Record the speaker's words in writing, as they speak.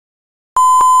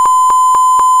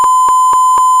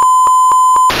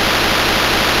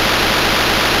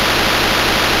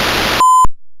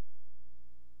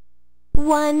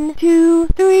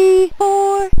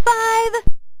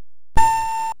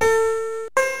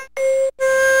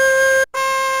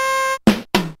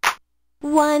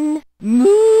1,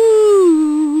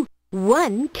 moo.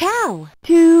 1 cow.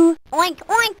 2, oink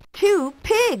oink. 2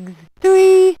 pigs.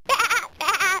 3,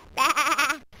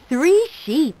 3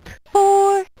 sheep.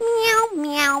 4, meow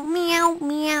meow meow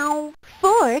meow.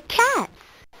 4 cats.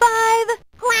 5,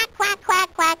 quack quack quack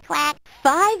quack quack.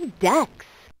 5 ducks.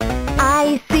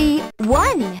 I see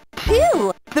 1,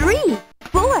 2, 3,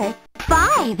 4,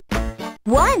 5.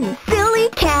 1 silly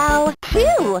cow.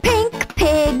 2 pink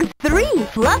pigs. 3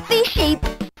 fluffy sheep.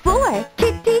 4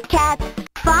 kitty cats.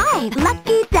 5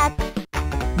 lucky ducks.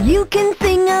 You can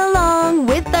sing along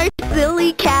with our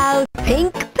silly cow,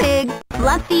 pink pig,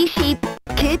 fluffy sheep,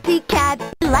 kitty cat,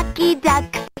 lucky duck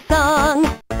song.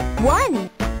 1,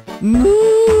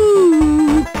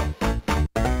 moo.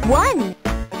 1,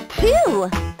 2,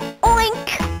 oink,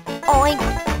 oink.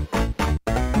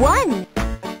 1,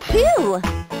 2,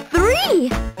 3,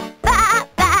 ba,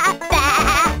 ba, ba.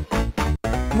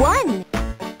 1,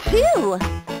 2,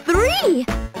 3,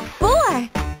 4,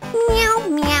 meow,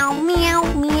 meow, meow,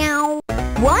 meow.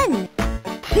 1,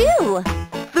 2,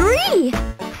 3,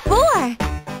 4,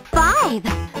 5,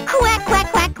 quack, quack,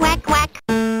 quack, quack, quack.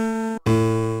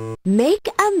 Make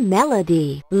a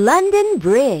melody. London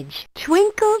Bridge.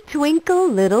 Twinkle, twinkle,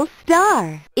 little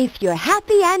star. If you're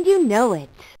happy and you know it.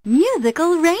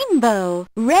 Musical rainbow.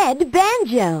 Red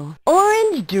banjo.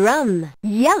 Orange drum.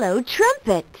 Yellow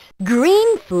trumpet.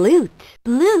 Green flute.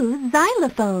 Blue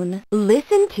xylophone.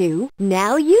 Listen to,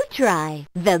 now you try.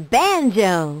 The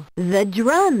banjo. The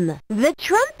drum. The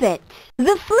trumpet.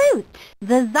 The flute.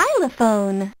 The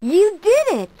xylophone. You did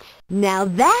it! Now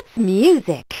that's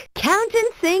music. Count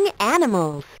and sing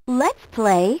animals. Let's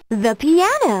play the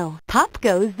piano. Pop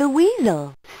goes the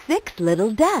weasel. 6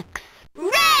 little ducks.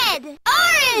 Red,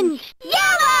 orange,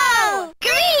 yellow,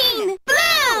 green,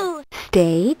 blue.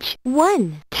 Stage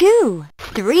 1, 2,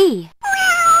 3.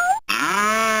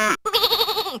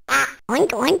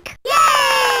 Oink, oink.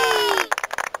 Yay!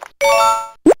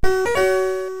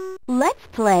 Let's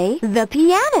play the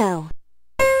piano.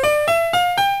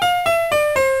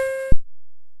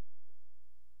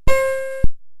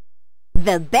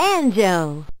 The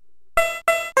banjo.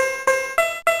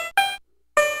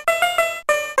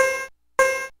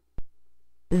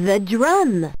 The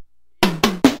drum.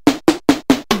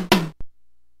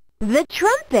 The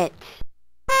trumpet.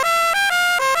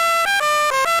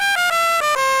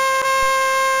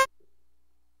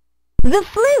 The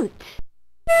flute.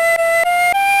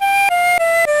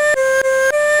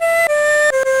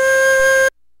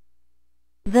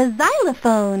 The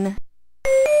xylophone.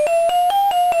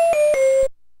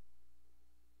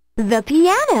 The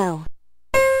piano.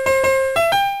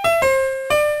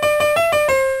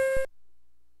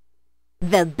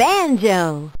 The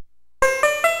banjo.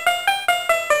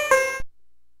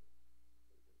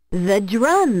 The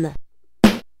drum.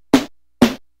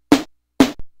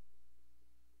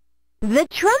 The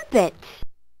trumpet.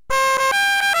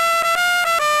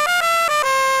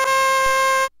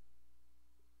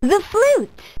 The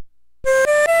flute.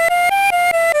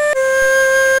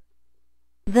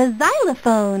 The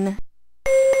xylophone.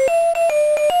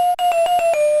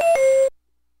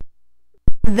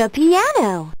 The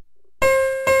piano.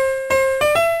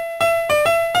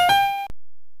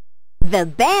 The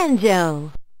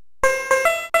banjo.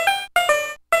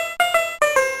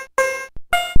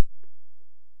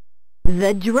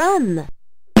 The drum.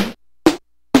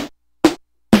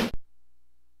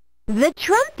 The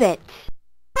trumpet.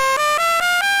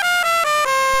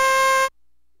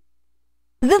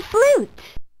 The flute.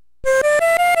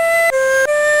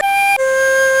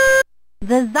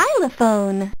 The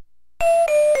xylophone.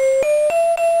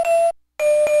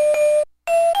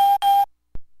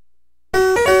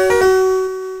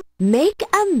 Make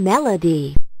a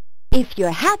melody. If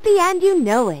you're happy and you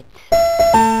know it.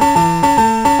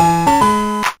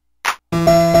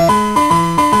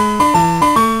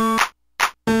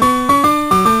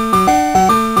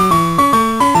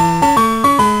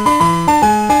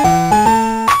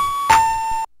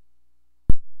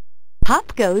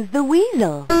 Pop goes the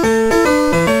weasel.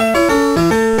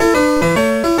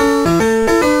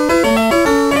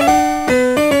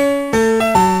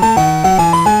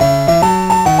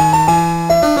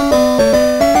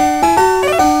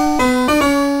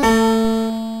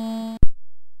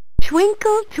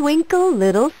 Twinkle, twinkle,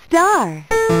 little star.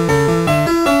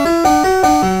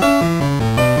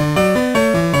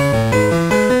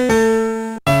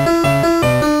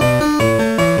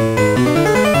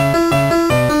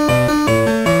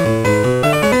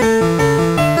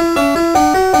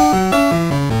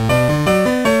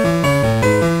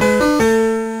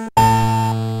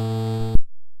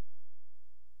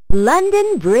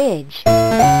 London Bridge.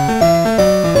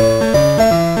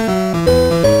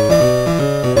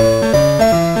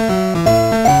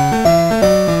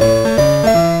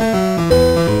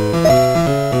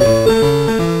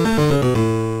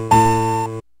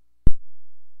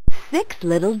 6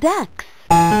 little ducks.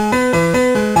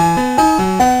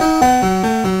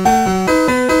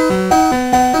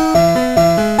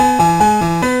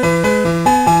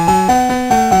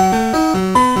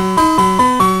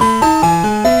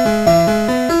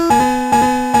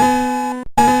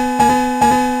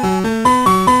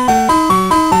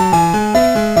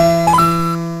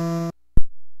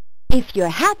 If you're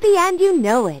happy and you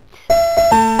know it.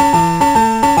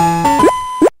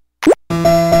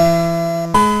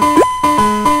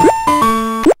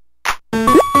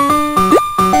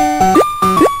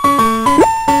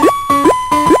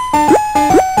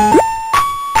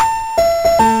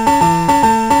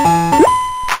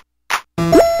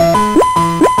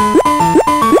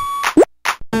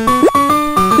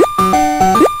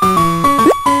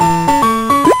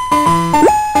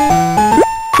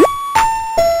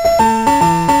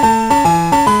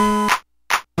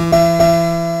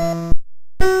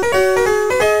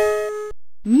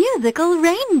 Musical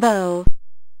rainbow.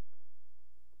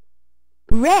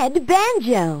 Red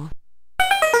banjo.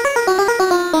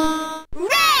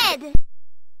 Red!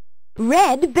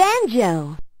 Red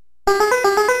banjo.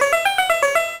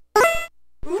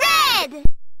 Red!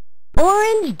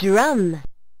 Orange drum.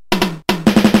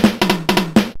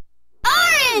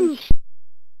 Orange!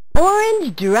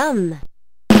 Orange drum.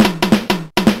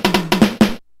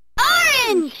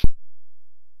 Orange!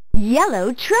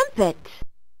 Yellow trumpet.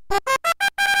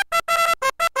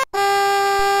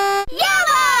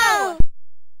 Yellow!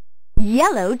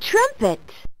 Yellow trumpet.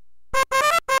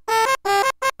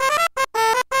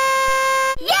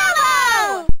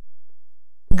 Yellow!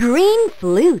 Green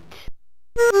flute.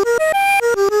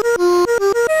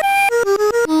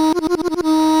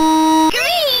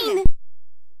 Green!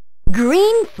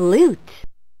 Green flute.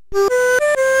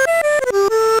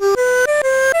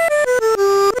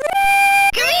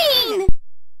 Green!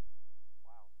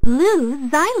 Blue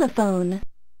xylophone.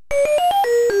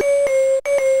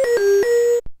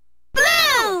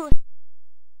 Blue!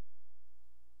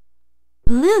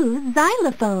 Blue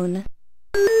xylophone.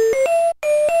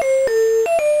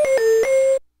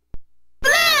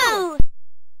 Blue!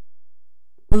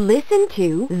 Listen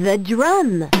to the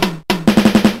drum.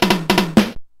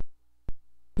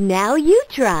 Now you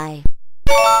try.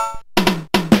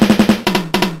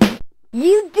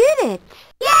 You did it!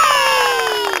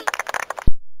 Yay!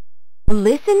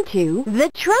 Listen to the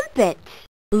trumpet.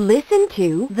 Listen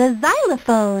to the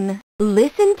xylophone.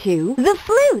 Listen to the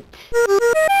flute.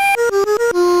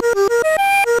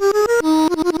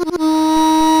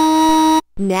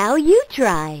 Now you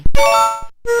try.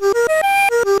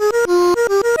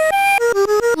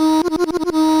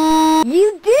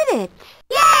 You did it!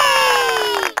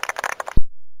 Yay!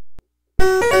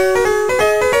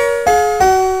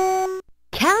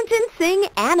 Count and sing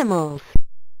animals.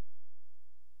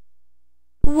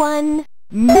 1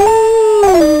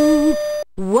 moo.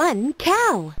 1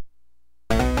 cow.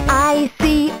 I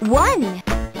see one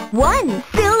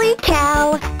silly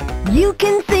cow. You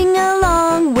can sing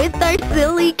along with our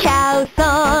silly cow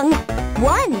song.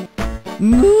 1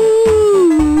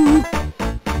 moo.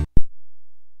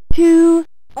 2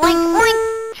 Oink,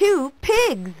 oink! 2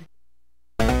 pigs.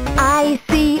 I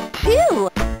see two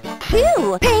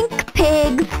pink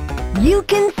pigs. You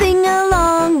can sing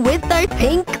along with our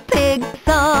pink pig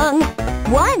song.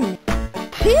 1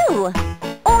 2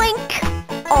 Oink!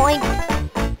 Oink!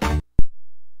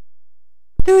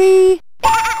 3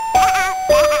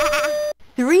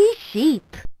 3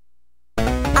 sheep.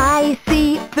 I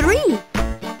see three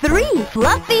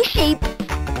fluffy sheep.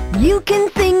 You can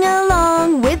sing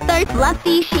along with our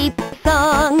fluffy sheep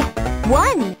song.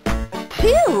 1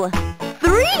 2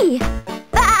 3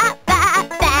 Ba, ba,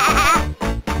 ba!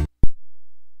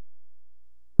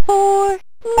 4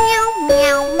 Meow,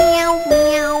 meow, meow,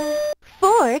 meow!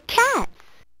 4 cats.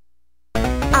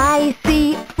 I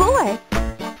see four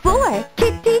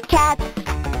kitty cats.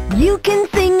 You can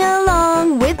sing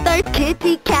along with our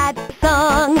kitty cat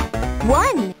song.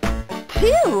 1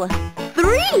 2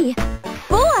 3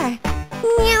 4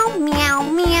 Meow, meow,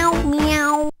 meow,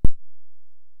 meow!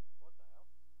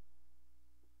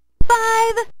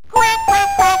 5 Quack, quack,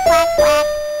 quack, quack, quack!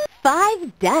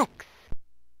 5 ducks.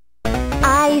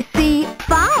 I see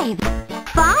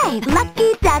five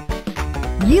lucky ducks.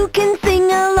 You can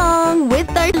sing along with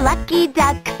our lucky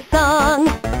duck song.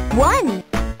 1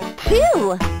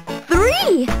 2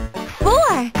 3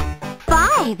 4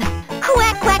 5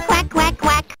 Quack, quack, quack, quack,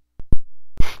 quack!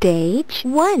 Stage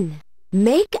 1.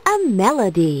 Make a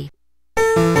melody.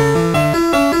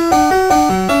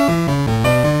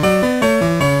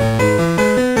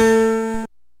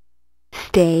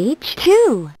 Stage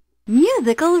 2.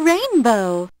 Musical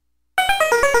rainbow.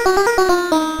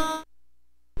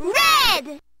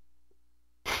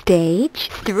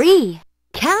 Stage 3.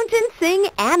 Count and sing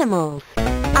animals.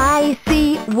 I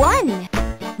see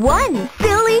one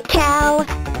silly cow.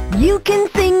 You can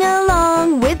sing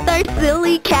along with our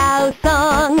silly cow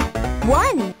song.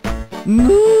 One,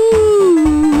 moo.